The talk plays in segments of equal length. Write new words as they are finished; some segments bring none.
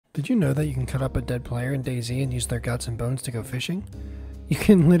Did you know that you can cut up a dead player in DayZ and use their guts and bones to go fishing? You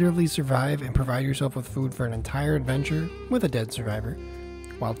can literally survive and provide yourself with food for an entire adventure with a dead survivor.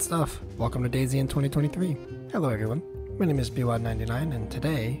 Wild stuff. Welcome to DayZ in 2023. Hello everyone, my name is bwad99 and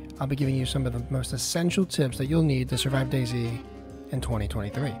today I'll be giving you some of the most essential tips that you'll need to survive DayZ in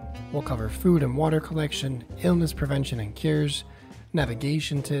 2023. We'll cover food and water collection, illness prevention and cures,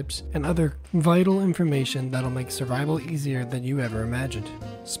 navigation tips, and other vital information that'll make survival easier than you ever imagined.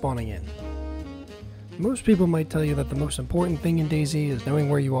 Spawning in. Most people might tell you that the most important thing in DayZ is knowing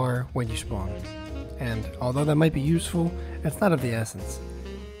where you are when you spawn. And although that might be useful, it's not of the essence.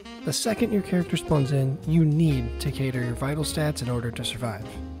 The second your character spawns in, you need to cater your vital stats in order to survive.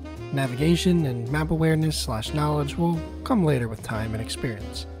 Navigation and map awareness / knowledge will come later with time and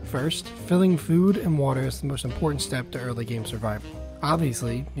experience. First, filling food and water is the most important step to early game survival.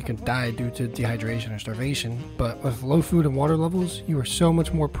 Obviously, you can die due to dehydration or starvation, but with low food and water levels, you are so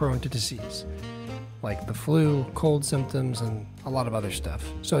much more prone to disease, like the flu, cold symptoms, and a lot of other stuff.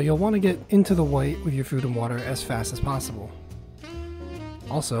 So you'll want to get into the white with your food and water as fast as possible.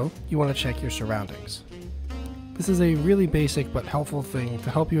 Also, you want to check your surroundings. This is a really basic but helpful thing to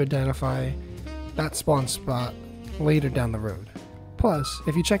help you identify that spawn spot later down the road. Plus,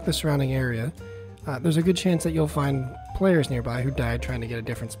 if you check the surrounding area, there's a good chance that you'll find players nearby who died trying to get a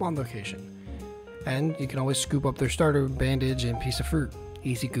different spawn location. And you can always scoop up their starter, bandage, and piece of fruit.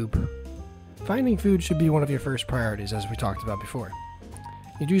 Easy goop. Finding food should be one of your first priorities, as we talked about before.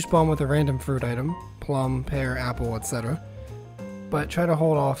 You do spawn with a random fruit item, plum, pear, apple, etc., but try to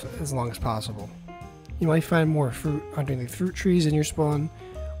hold off as long as possible. You might find more fruit underneath fruit trees in your spawn,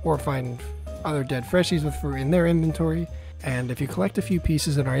 or find other dead freshies with fruit in their inventory, and if you collect a few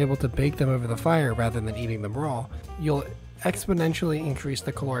pieces and are able to bake them over the fire rather than eating them raw, you'll exponentially increase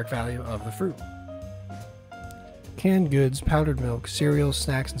the caloric value of the fruit. Canned goods, powdered milk, cereals,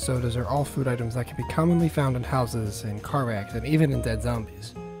 snacks, and sodas are all food items that can be commonly found in houses, in car wrecks, and even in dead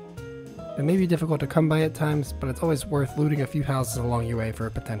zombies. They may be difficult to come by at times, but it's always worth looting a few houses along your way for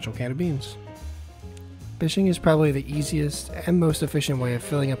a potential can of beans. Fishing is probably the easiest and most efficient way of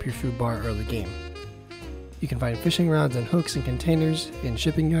filling up your food bar early game. You can find fishing rods and hooks in containers, in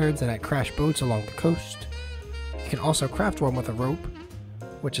shipping yards, and at crash boats along the coast. You can also craft one with a rope,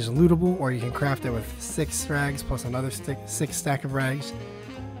 which is lootable, or you can craft it with 6 rags plus another 6 stack of rags,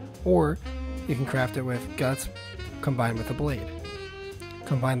 or you can craft it with guts combined with a blade.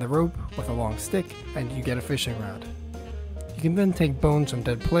 Combine the rope with a long stick, and you get a fishing rod. You can then take bones from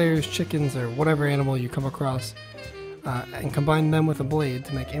dead players, chickens, or whatever animal you come across, and combine them with a blade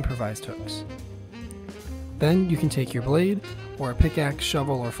to make improvised hooks. Then you can take your blade, or a pickaxe,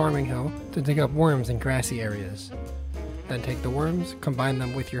 shovel, or farming hoe to dig up worms in grassy areas. Then take the worms, combine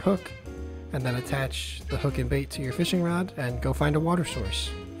them with your hook, and then attach the hook and bait to your fishing rod and go find a water source.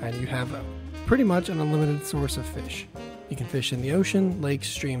 And you have pretty much an unlimited source of fish. You can fish in the ocean, lakes,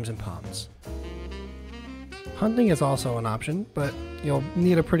 streams, and ponds. Hunting is also an option, but you'll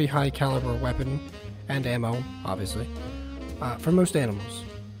need a pretty high caliber weapon and ammo, obviously, for most animals.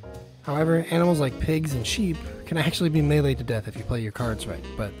 However, animals like pigs and sheep can actually be meleeed to death if you play your cards right,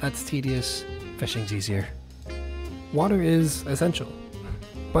 but that's tedious. Fishing's easier. Water is essential,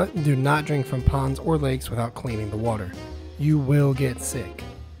 but do not drink from ponds or lakes without cleaning the water. You will get sick.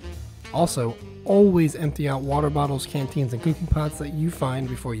 Also, always empty out water bottles, canteens, and cooking pots that you find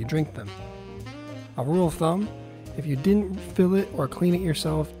before you drink them. A rule of thumb, if you didn't fill it or clean it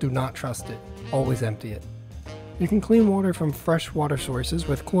yourself, do not trust it. Always empty it. You can clean water from fresh water sources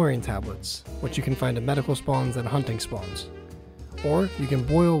with chlorine tablets, which you can find in medical spawns and hunting spawns. Or you can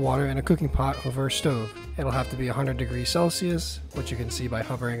boil water in a cooking pot over a stove. It'll have to be 100 degrees Celsius, which you can see by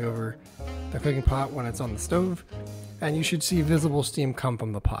hovering over the cooking pot when it's on the stove, and you should see visible steam come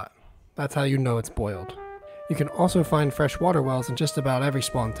from the pot. That's how you know it's boiled. You can also find fresh water wells in just about every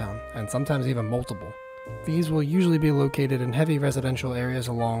spawn town, and sometimes even multiple. These will usually be located in heavy residential areas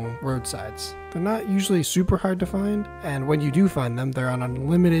along roadsides. They're not usually super hard to find, and when you do find them, they're an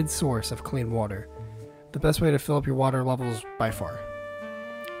unlimited source of clean water. The best way to fill up your water levels by far.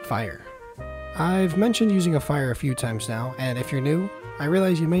 Fire. I've mentioned using a fire a few times now, and if you're new, I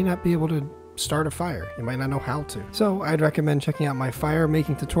realize you may not be able to start a fire. You might not know how to. So I'd recommend checking out my fire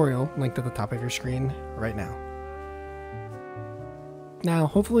making tutorial linked at the top of your screen right now. Now,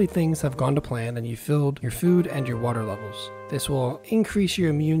 hopefully things have gone to plan and you filled your food and your water levels. This will increase your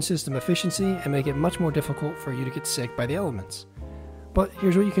immune system efficiency and make it much more difficult for you to get sick by the elements. But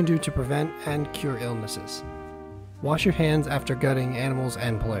here's what you can do to prevent and cure illnesses. Wash your hands after gutting animals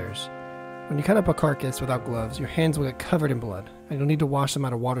and players. When you cut up a carcass without gloves, your hands will get covered in blood, and you'll need to wash them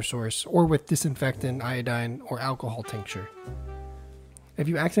at a water source or with disinfectant, iodine, or alcohol tincture. If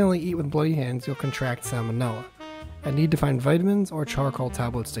you accidentally eat with bloody hands, you'll contract salmonella and need to find vitamins or charcoal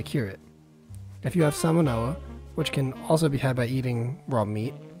tablets to cure it. If you have salmonella, which can also be had by eating raw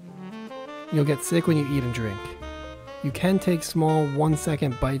meat, you'll get sick when you eat and drink. You can take small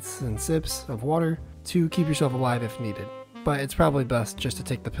 1-second bites and sips of water to keep yourself alive if needed, but it's probably best just to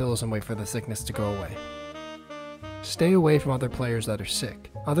take the pills and wait for the sickness to go away. Stay away from other players that are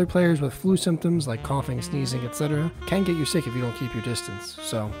sick. Other players with flu symptoms like coughing, sneezing, etc. can get you sick if you don't keep your distance,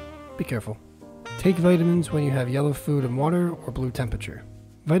 so be careful. Take vitamins when you have yellow food and water or blue temperature.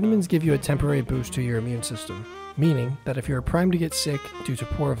 Vitamins give you a temporary boost to your immune system, meaning that if you're primed to get sick due to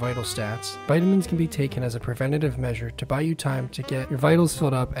poor vital stats, vitamins can be taken as a preventative measure to buy you time to get your vitals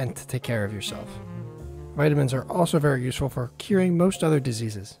filled up and to take care of yourself. Vitamins are also very useful for curing most other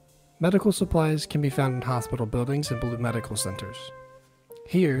diseases. Medical supplies can be found in hospital buildings and blue medical centers.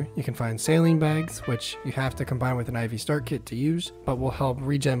 Here, you can find saline bags, which you have to combine with an IV start kit to use, but will help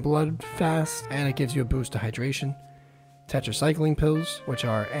regen blood fast and it gives you a boost to hydration. Tetracycline pills, which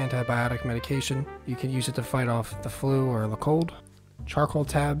are antibiotic medication. You can use it to fight off the flu or the cold. Charcoal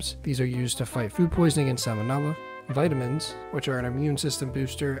tabs, these are used to fight food poisoning and salmonella. Vitamins, which are an immune system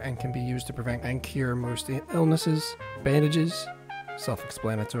booster and can be used to prevent and cure most illnesses. Bandages,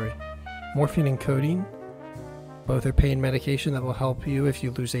 self-explanatory. Morphine and codeine, both are pain medication that will help you if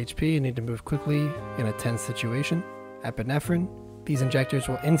you lose HP and need to move quickly in a tense situation. Epinephrine, these injectors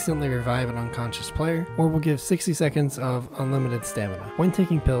will instantly revive an unconscious player or will give 60 seconds of unlimited stamina. When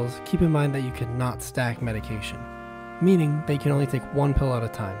taking pills, keep in mind that you cannot stack medication, meaning that you can only take one pill at a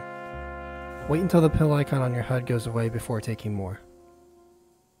time. Wait until the pill icon on your HUD goes away before taking more.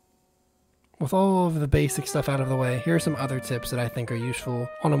 With all of the basic stuff out of the way, here are some other tips that I think are useful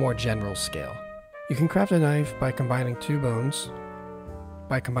on a more general scale. You can craft a knife by combining 2 bones,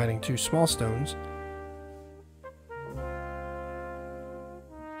 by combining 2 small stones,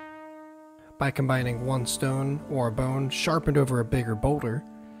 by combining 1 stone or a bone sharpened over a bigger boulder,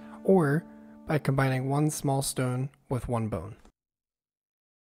 or by combining 1 small stone with 1 bone.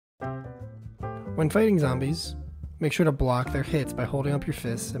 When fighting zombies, make sure to block their hits by holding up your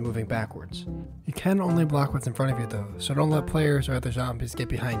fists and moving backwards. You can only block what's in front of you though, so don't let players or other zombies get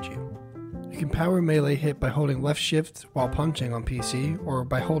behind you. You can power melee hit by holding left shift while punching on PC or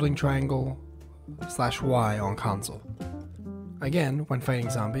by holding triangle/Y on console. Again, when fighting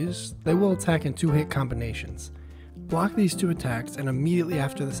zombies, they will attack in 2 hit combinations. Block these 2 attacks and immediately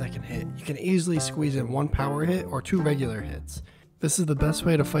after the second hit, you can easily squeeze in 1 power hit or 2 regular hits. This is the best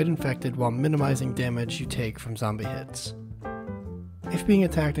way to fight infected while minimizing damage you take from zombie hits. If being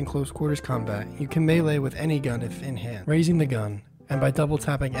attacked in close quarters combat, you can melee with any gun if in hand, raising the gun, and by double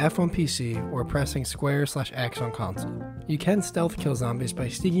tapping F on PC or pressing square/X on console. You can stealth kill zombies by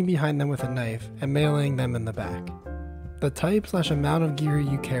sneaking behind them with a knife and meleeing them in the back. The type/amount of gear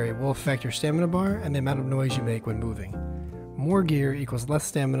you carry will affect your stamina bar and the amount of noise you make when moving. More gear equals less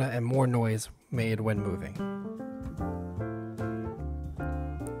stamina and more noise made when moving.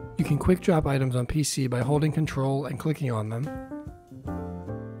 You can quick drop items on PC by holding control and clicking on them,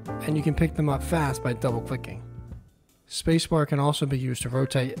 and you can pick them up fast by double clicking. Spacebar can also be used to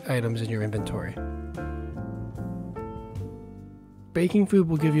rotate items in your inventory. Baking food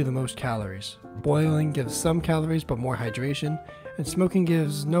will give you the most calories. Boiling gives some calories but more hydration, and smoking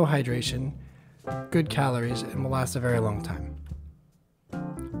gives no hydration, good calories, and will last a very long time.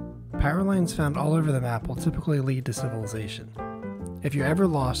 Power lines found all over the map will typically lead to civilization. If you're ever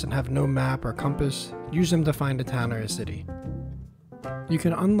lost and have no map or compass, use them to find a town or a city. You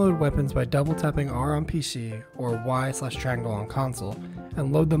can unload weapons by double tapping R on PC or Y/triangle on console,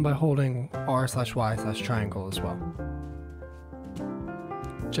 and load them by holding R/Y/triangle as well.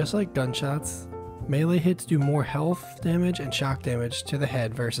 Just like gunshots, melee hits do more health damage and shock damage to the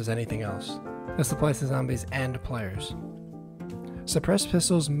head versus anything else. This applies to zombies and players. Suppressed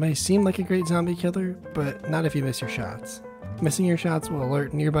pistols may seem like a great zombie killer, but not if you miss your shots. Missing your shots will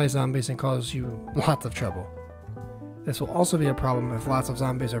alert nearby zombies and cause you lots of trouble. This will also be a problem if lots of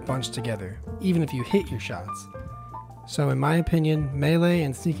zombies are bunched together, even if you hit your shots. So in my opinion, melee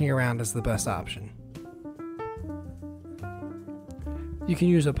and sneaking around is the best option. You can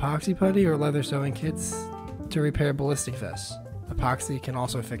use epoxy putty or leather sewing kits to repair ballistic vests. Epoxy can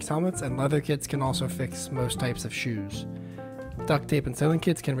also fix helmets, and leather kits can also fix most types of shoes. Duct tape and sewing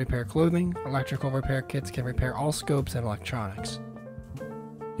kits can repair clothing. Electrical repair kits can repair all scopes and electronics.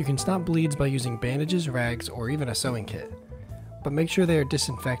 You can stop bleeds by using bandages, rags, or even a sewing kit, but make sure they are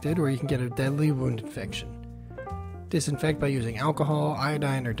disinfected or you can get a deadly wound infection. Disinfect by using alcohol,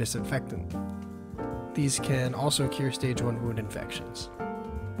 iodine, or disinfectant. These can also cure stage 1 wound infections.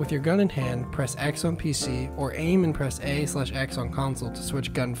 With your gun in hand, press X on PC or aim and press A/X on console to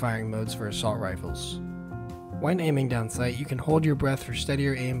switch gun firing modes for assault rifles. When aiming down sight, you can hold your breath for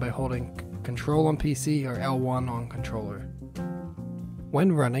steadier aim by holding Control on PC or L1 on controller.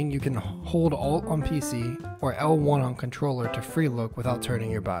 When running, you can hold Alt on PC or L1 on controller to free look without turning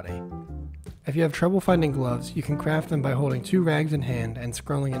your body. If you have trouble finding gloves, you can craft them by holding 2 rags in hand and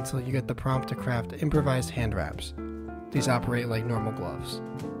scrolling until you get the prompt to craft improvised hand wraps. These operate like normal gloves.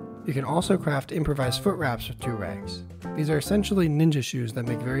 You can also craft improvised foot wraps with 2 rags. These are essentially ninja shoes that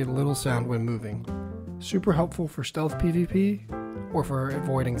make very little sound when moving. Super helpful for stealth PvP or for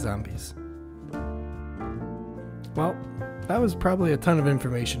avoiding zombies. Well, that was probably a ton of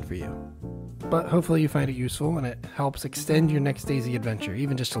information for you, but hopefully you find it useful and it helps extend your next DayZ adventure,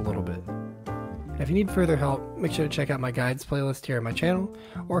 even just a little bit. If you need further help, make sure to check out my guides playlist here on my channel,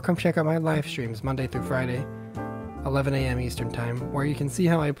 or come check out my live streams Monday through Friday, 11 AM Eastern Time, where you can see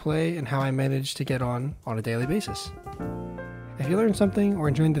how I play and how I manage to get on a daily basis. If you learned something or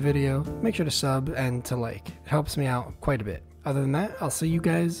enjoyed the video, make sure to sub and to like. It helps me out quite a bit. Other than that, I'll see you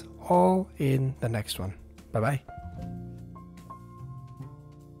guys all in the next one. Bye bye.